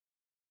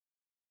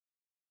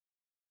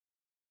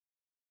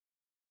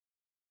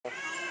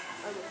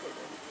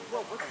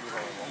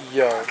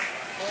Yo.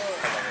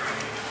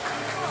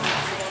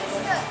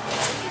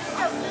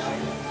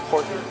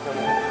 What?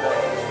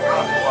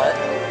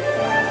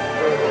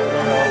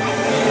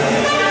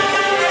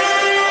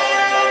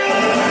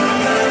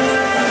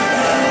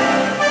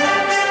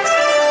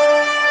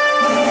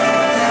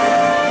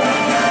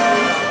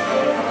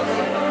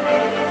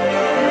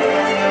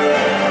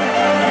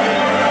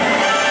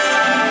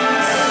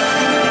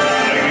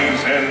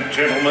 Ladies and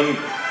gentlemen,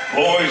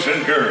 boys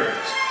and girls,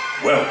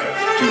 welcome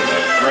to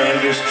the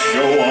grandest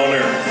show on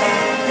earth.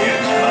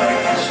 It's my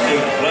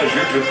distinct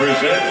pleasure to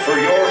present for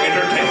your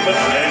entertainment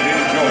and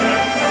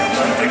enjoyment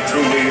something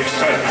truly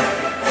exciting,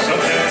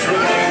 something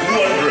truly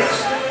wondrous,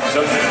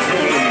 something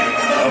truly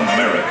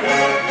American.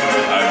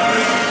 I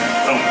bring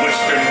the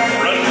Western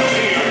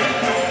Frontier.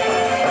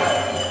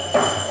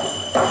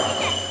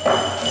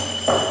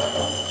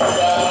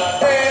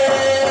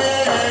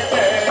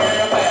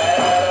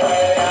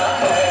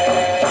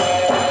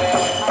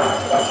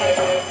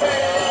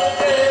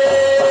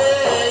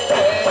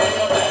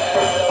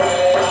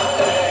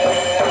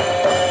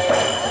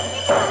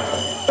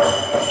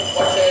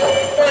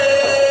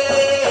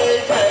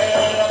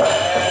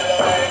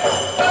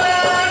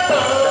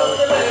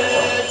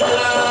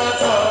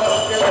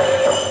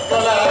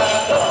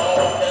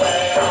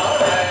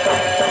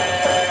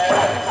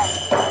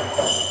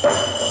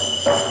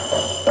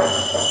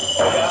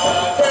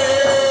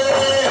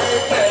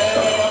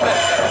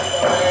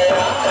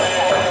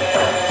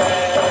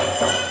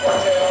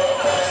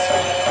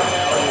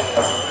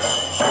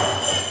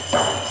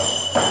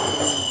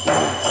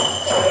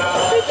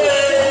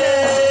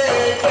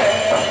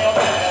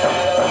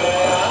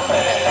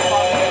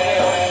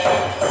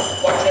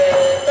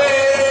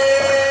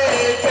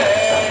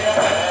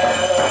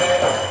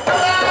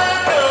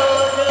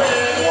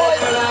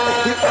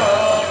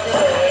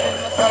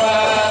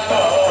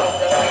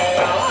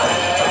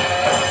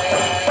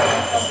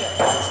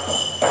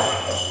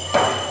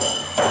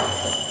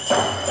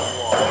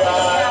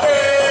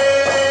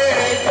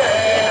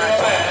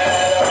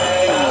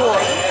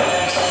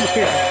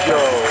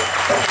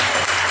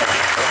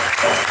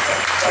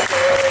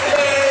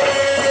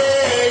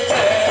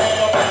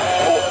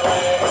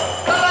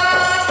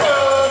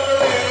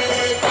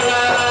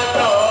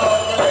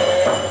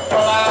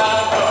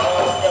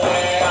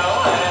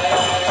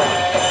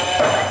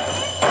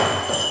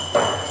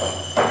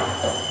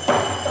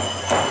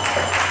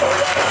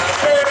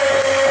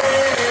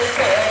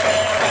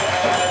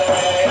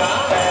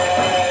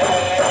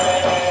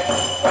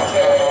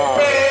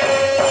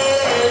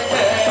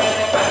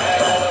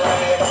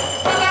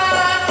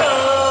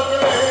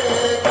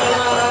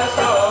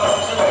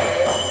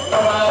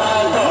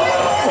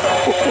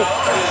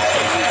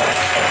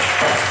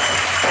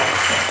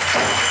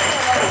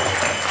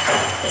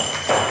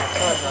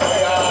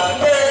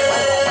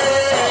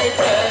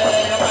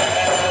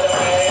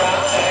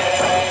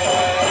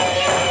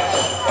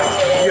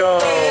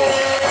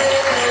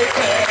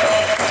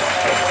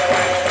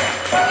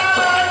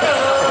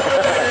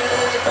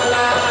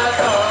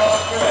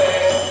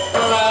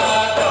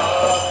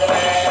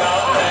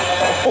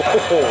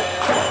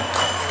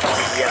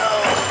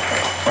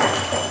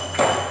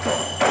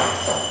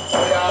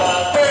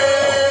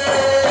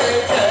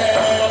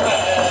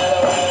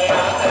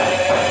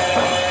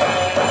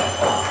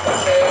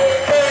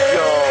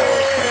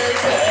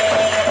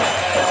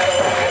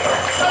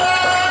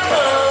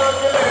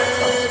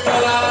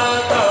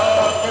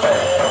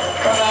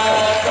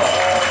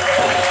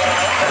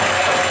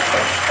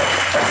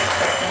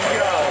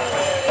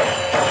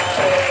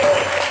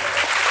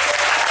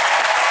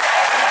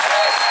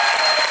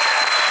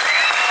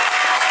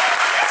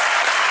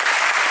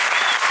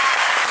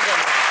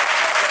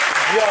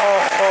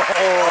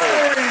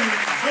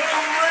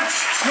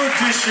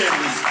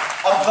 Traditions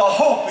of the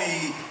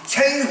Hopi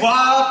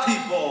Tengwa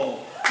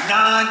people,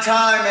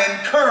 nine-time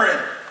and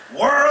current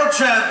world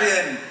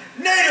champion,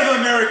 Native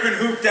American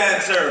hoop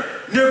dancer,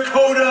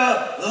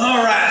 Nakota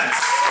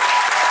Lawrence.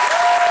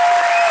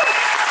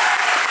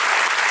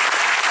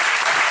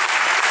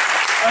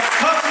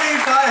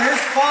 Accompanied by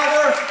his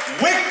father,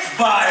 Wick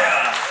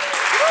Vaya.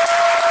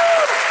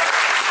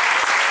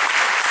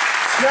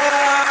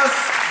 Just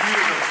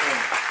beautiful.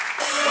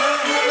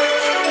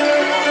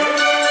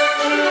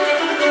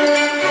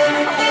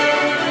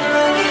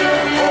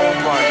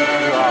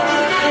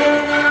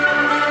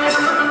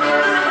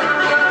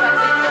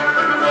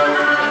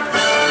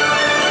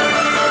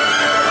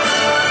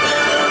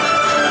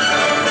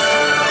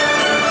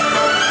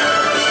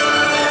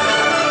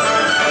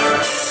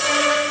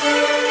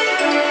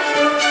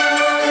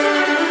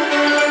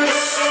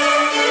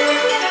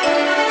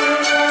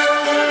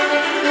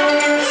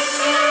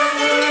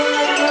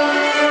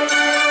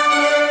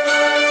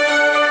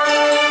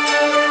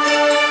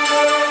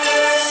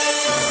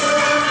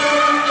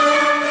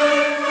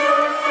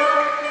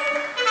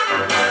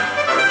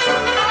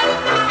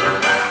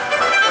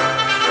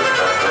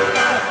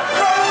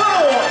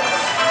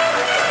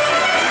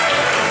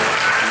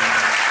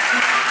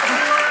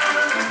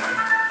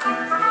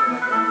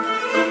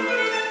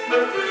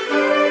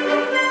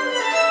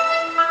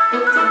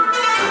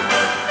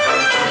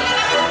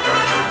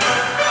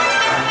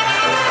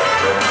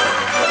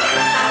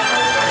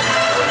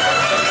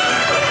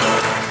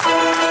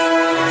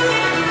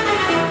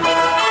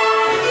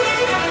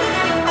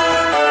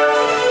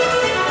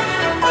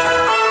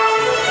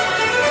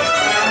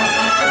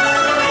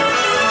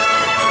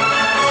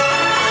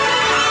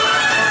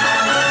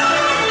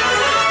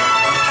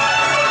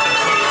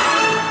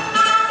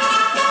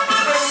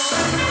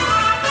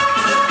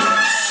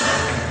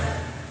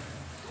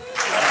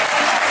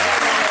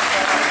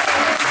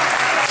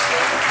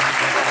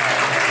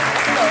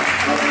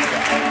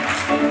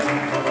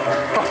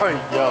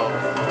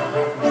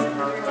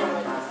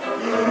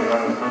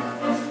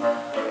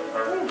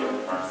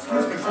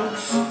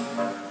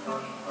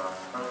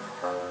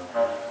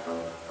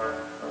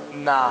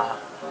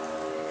 Nah.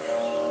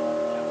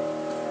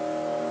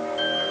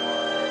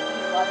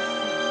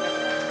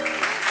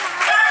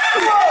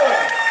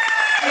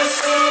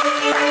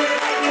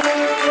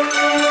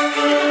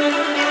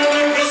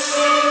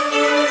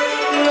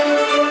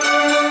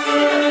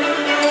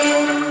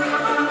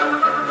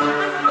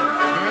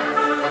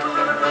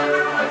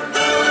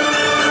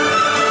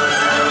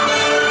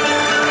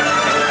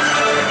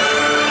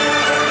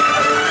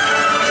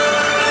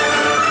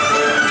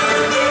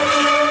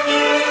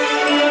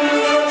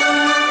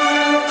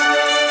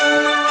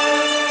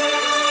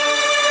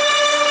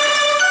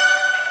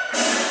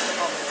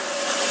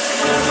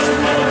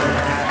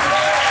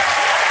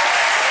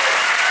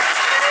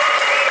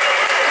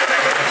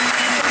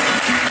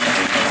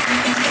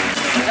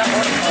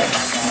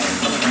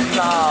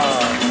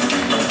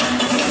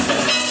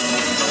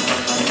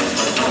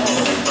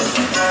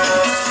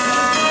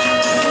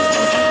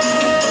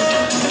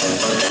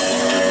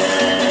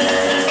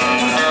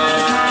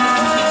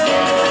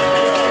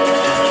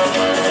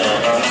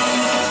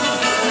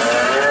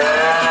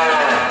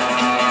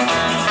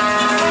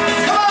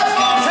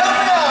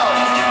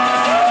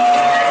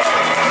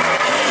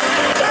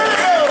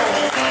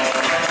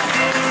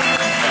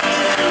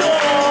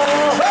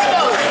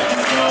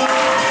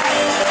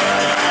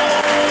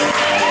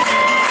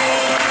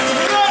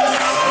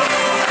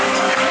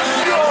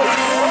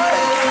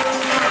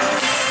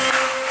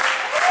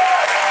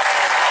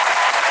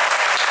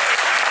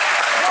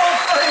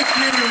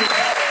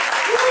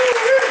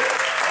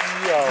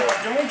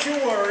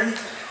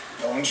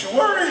 Don't you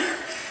worry.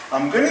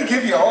 I'm gonna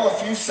give you all a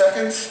few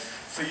seconds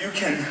so you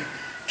can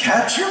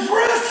catch your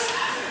breath.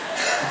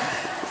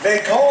 They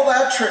call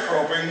that trick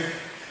roping,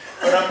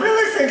 but I'm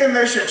really thinking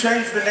they should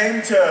change the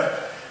name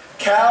to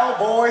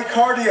Cowboy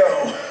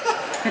Cardio.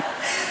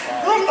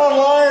 I'm not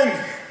lying.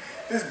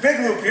 This big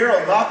loop here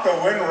will knock the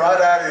wind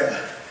right out of you.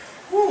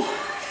 Whew.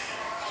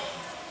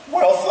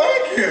 Well,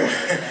 thank you.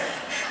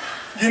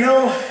 You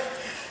know,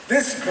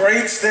 this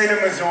great state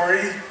of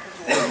Missouri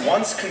was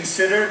once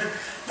considered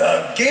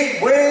the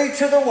gateway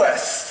to the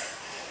West.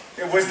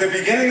 It was the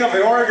beginning of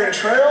the Oregon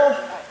Trail,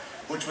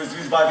 which was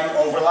used by the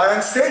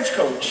overland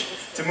stagecoach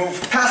to move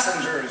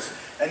passengers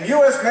and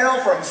U.S. mail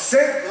from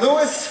St.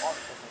 Louis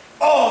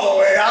all the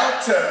way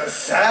out to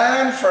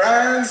San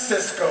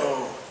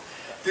Francisco.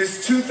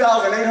 This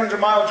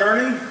 2,800-mile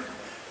journey,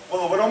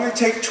 well, it would only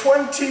take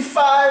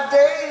 25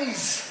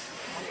 days.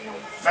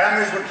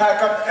 Families would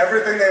pack up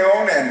everything they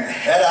own and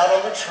head out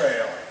on the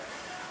trail.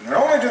 Not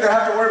only do they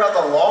have to worry about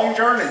the long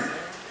journey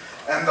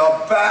and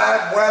the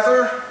bad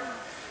weather,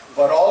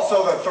 but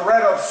also the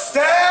threat of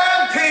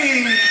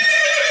stampede.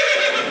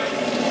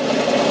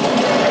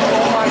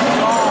 Oh my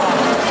God.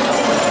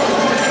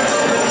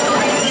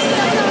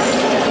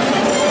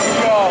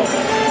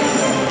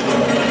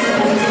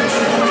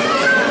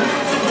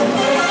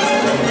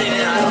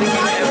 David, I think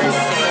every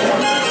single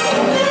one.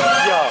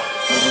 Yo.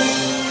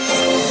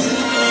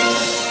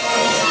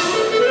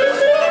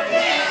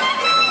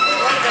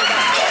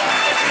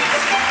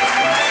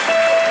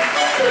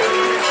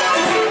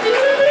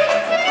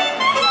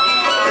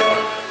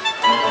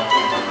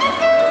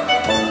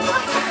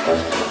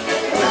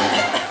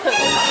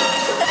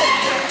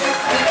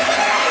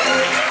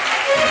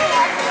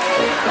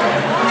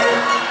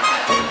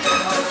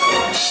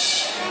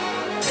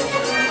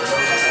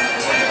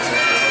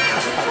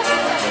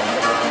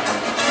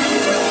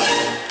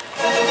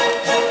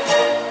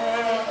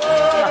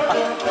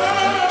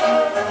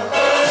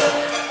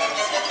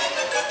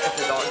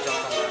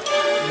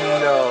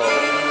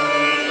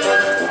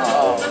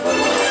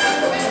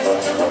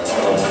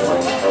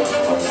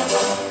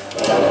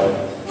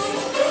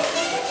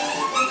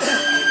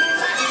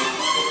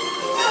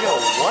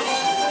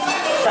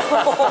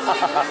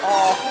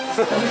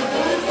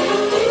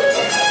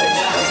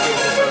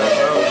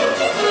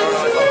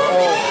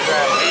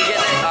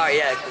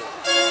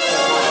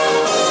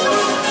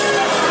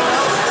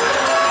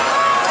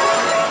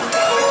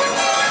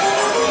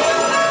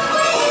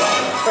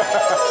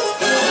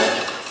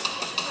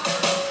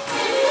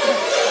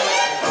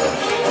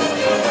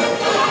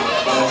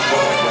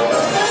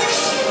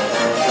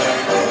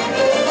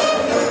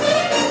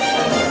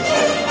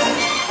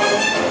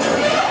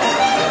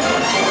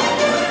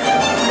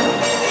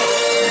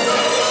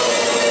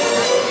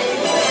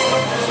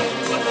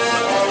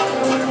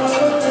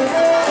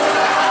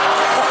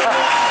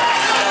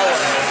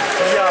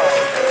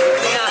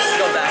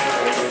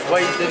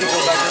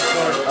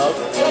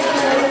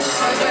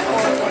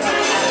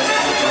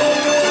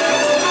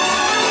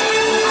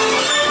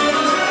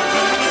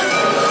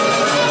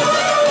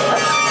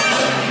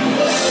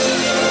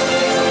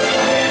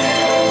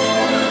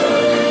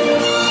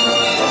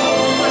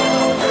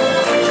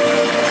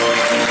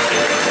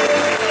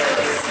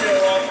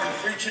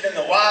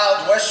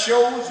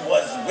 Shows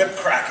was whip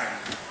cracking.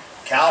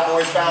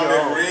 Cowboys found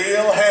it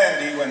real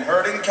handy when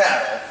herding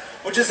cattle,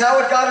 which is how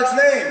it got its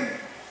name,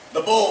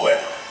 the bullwhip.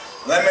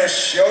 Let me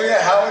show you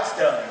how it's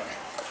done.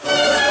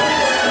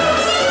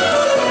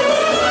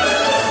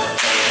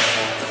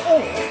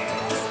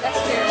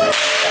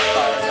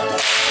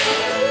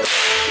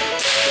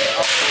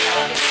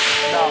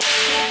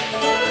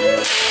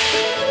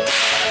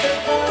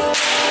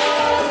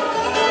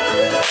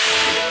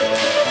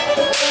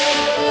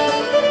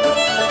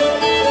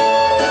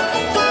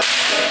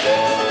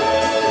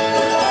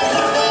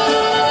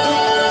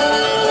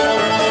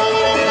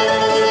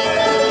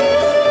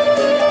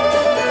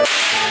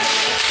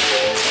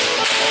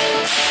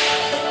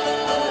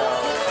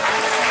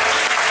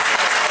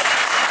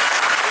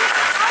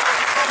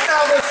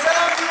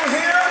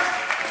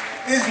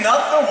 is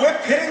not the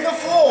whip hitting the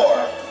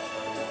floor.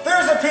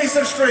 There's a piece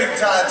of string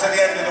tied to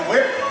the end of the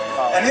whip,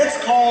 and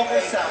it's called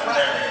a sound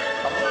barrier,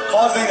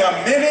 causing a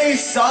mini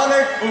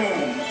sonic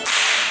boom,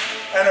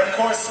 and of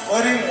course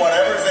splitting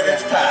whatever's in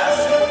its path.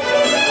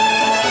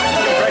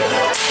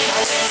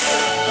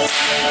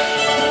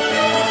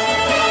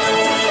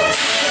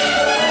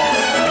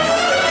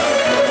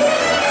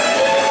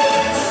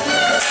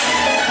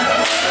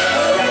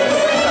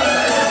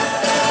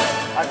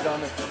 I've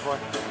done this before.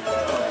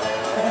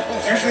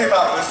 It's usually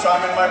about this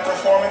time in my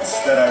performance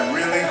that I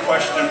really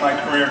question my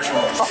career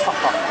choice.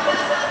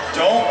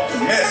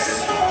 Don't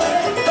miss.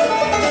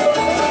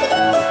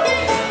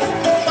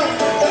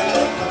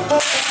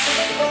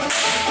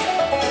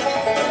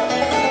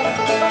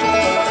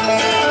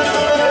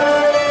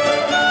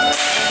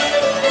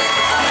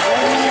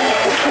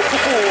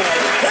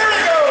 Here we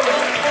go!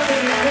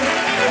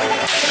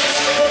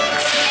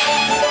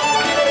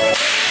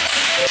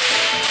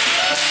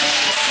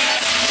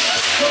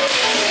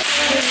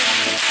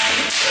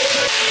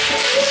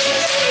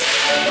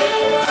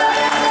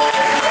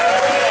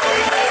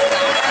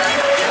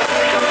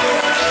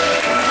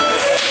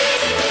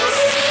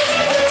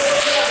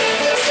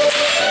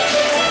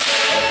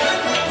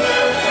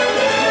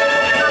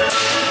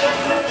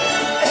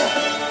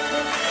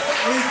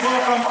 Please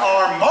welcome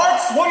our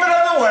markswoman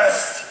of the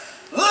West,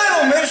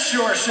 Little Miss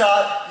Sure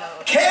Shot,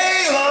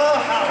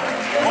 Kayla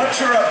Howard. What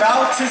you're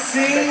about to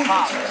see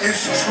is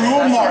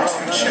true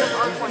marksmanship.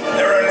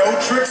 There are no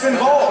tricks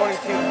involved.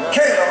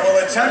 Kayla will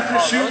attempt to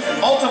shoot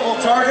multiple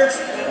targets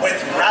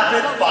with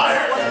rapid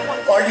fire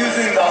while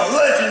using the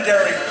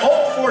legendary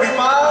Colt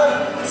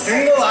 45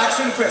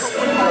 single-action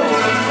pistol.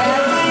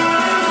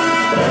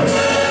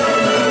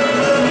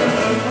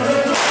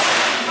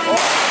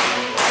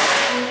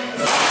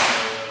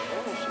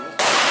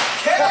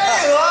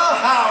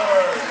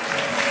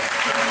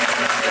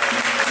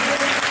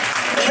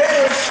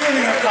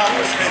 Shooting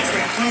accomplishments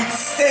include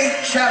state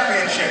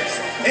championships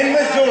in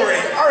Missouri,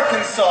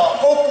 Arkansas,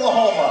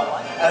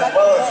 Oklahoma, as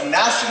well as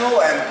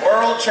national and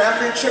world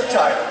championship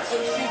titles.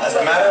 As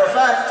a matter of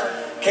fact,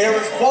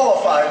 Kayla's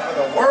qualified for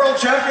the world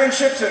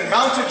championships in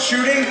mounted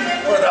shooting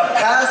for the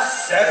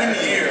past 7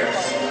 years.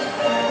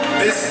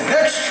 This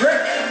next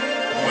trick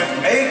was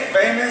made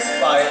famous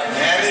by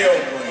Annie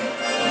Oakley.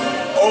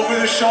 Over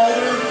the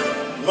shoulder,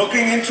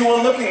 looking into a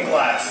looking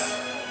glass,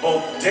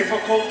 both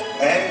difficult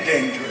and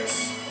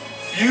dangerous.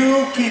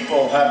 Few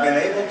people have been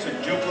able to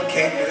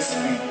duplicate this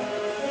feat.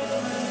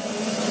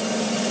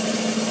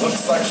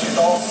 Looks like she's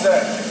all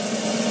set.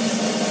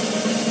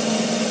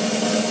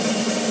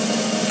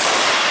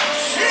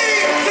 She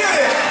did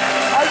it!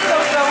 Our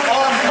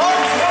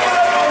markswoman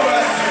of the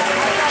West,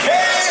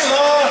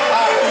 Kayla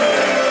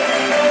Howard.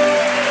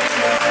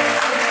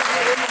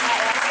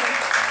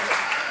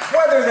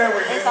 Whether they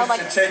were used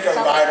to take a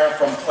rider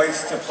from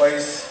place to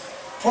place,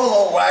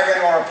 pull a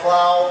wagon or a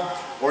plow,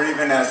 or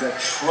even as a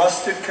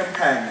trusted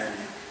companion,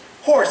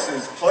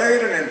 horses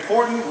played an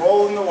important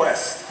role in the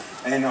West.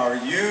 And are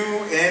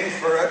you in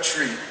for a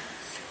treat?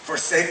 For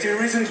safety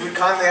reasons, we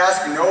kindly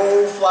ask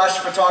no flash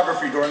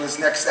photography during this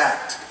next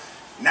act.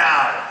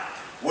 Now,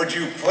 would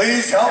you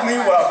please help me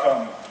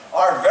welcome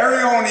our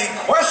very own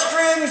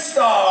equestrian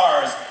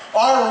stars,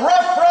 our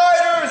Rough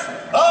Riders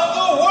of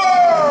the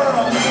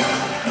world!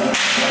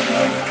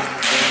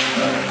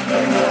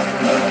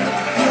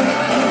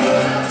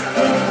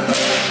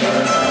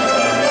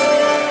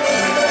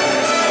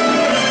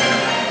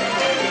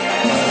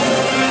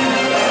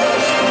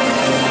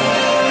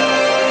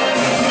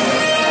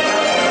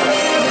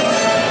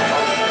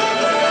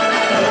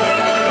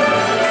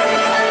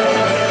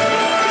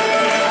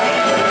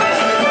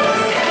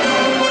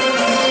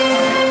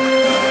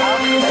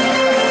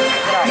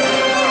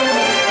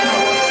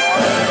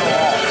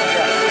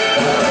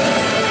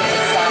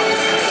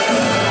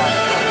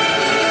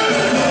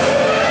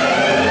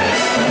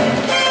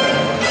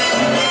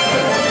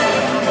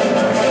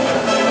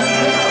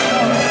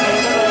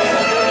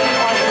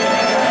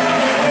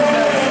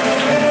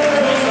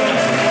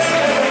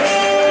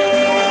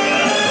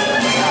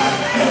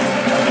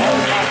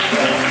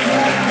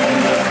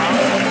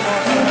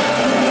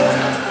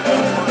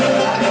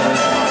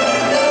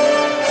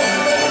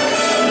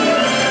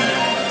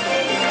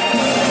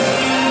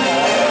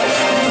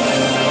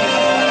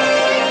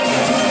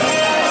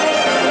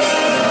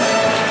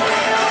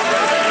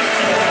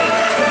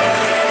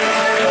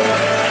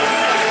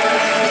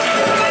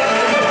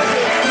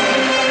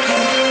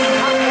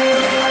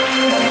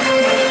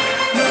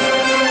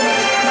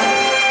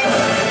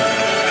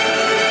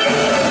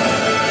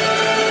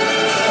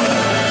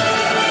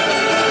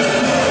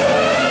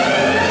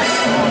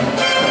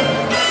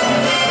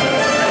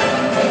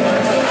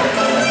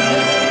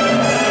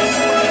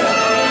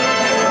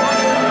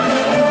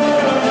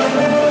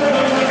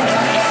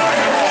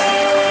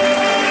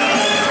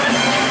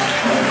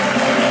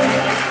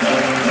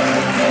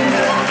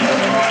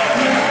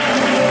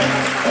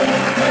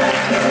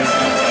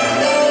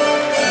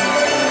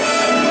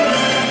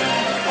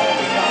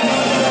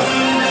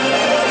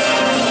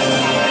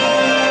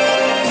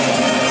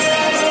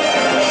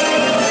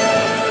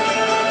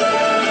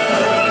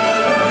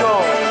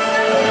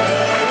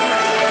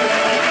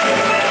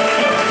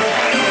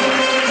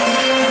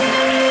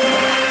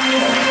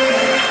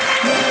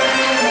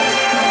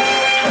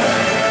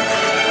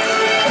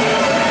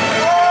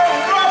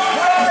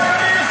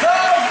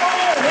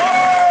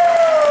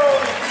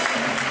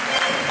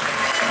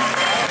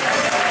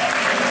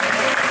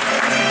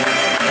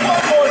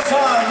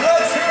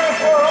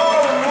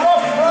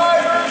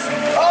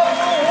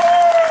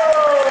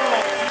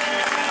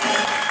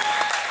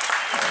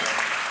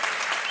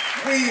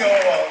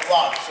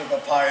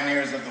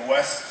 pioneers of the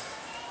West,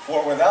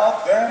 for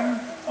without them,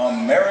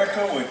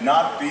 America would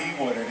not be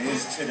what it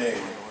is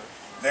today.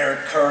 Their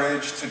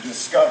courage to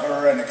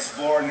discover and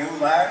explore new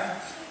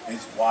land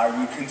is why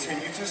we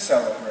continue to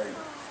celebrate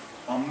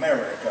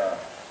America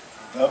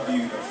the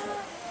Beautiful.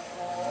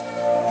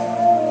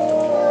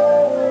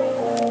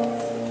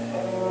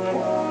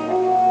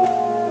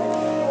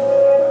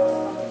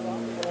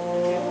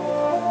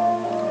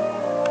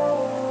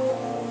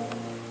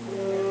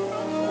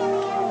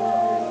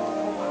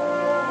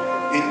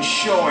 In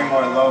showing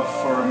our love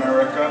for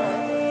America,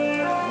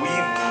 we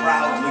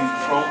proudly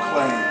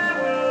proclaim,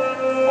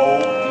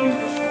 "Oh,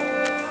 beautiful,"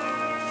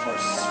 for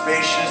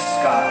spacious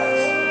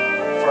skies,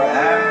 for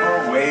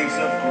amber waves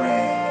of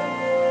grain,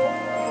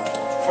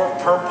 for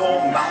purple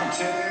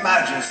mountain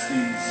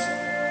majesties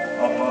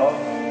above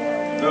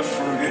the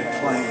fruited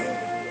plain.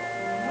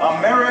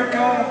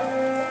 America,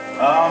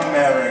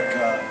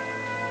 America,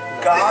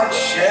 God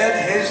shed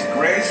his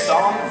grace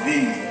on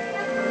thee.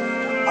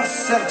 A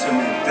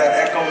sentiment that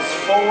echoes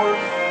forward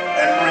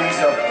and rings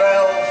a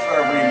bell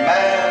for every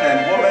man and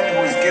woman who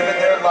has given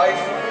their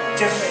life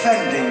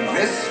defending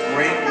this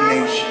great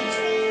nation.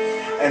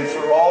 And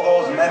for all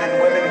those men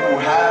and women who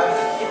have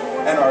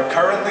and are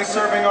currently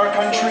serving our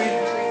country,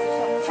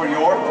 for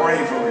your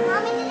bravery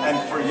and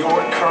for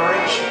your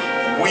courage,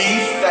 we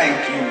thank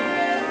you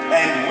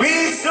and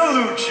we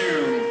salute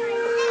you.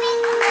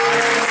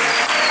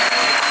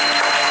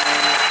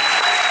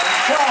 And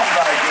crown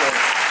thy good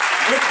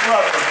with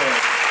brotherhood.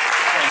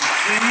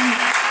 Sea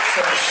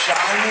to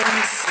shining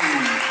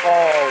sea.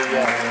 Oh,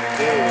 yes,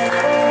 indeed.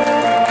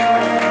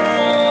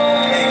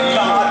 May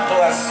God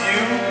bless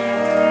you.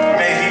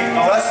 May he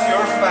bless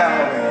your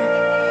family.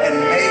 And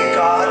may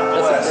God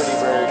bless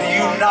the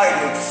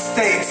United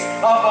States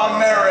of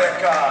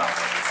America.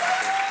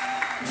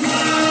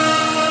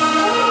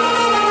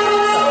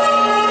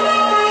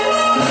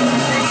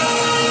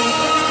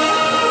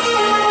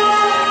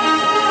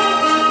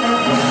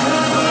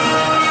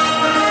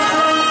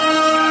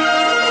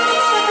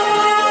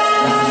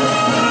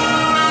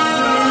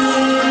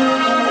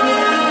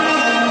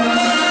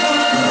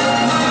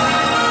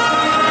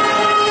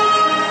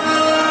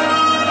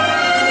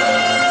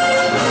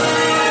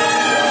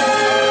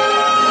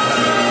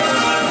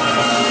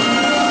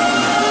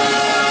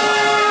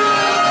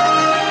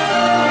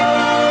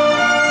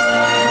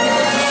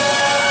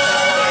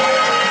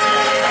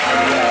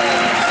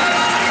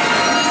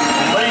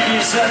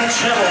 Ladies and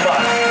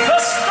gentlemen, the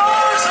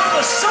stars of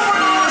the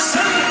Silver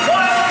City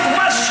Wild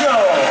West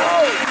Show,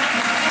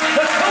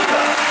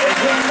 Dakota and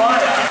Nick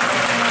Maya,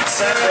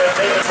 Sandra and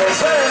David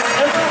Roseanne,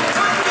 and the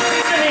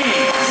Brittany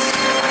Denise,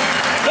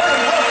 the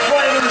Rough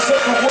Riders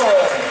of the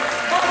world,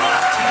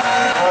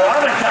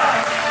 Veronica,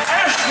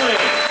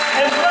 Ashley,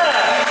 and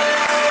Matt,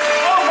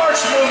 the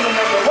Marchwoman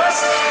of the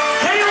West,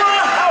 Kayla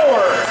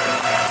Howard,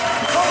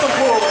 from the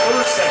World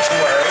Earth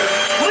Sanctuary,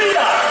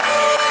 Leah,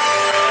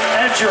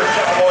 and your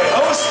cowboy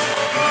host,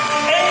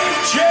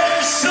 AJ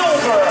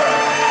Silver,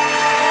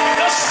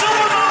 the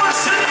Silver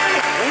City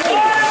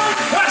Wild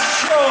West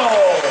Show.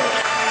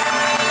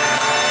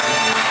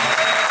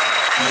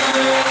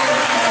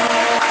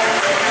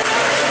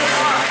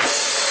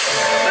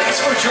 Thanks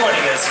for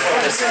joining us for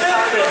this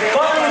 5th and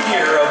final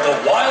year of the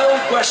Wild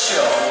West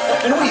Show,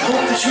 and we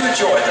hope that you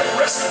enjoy the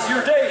rest of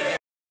your day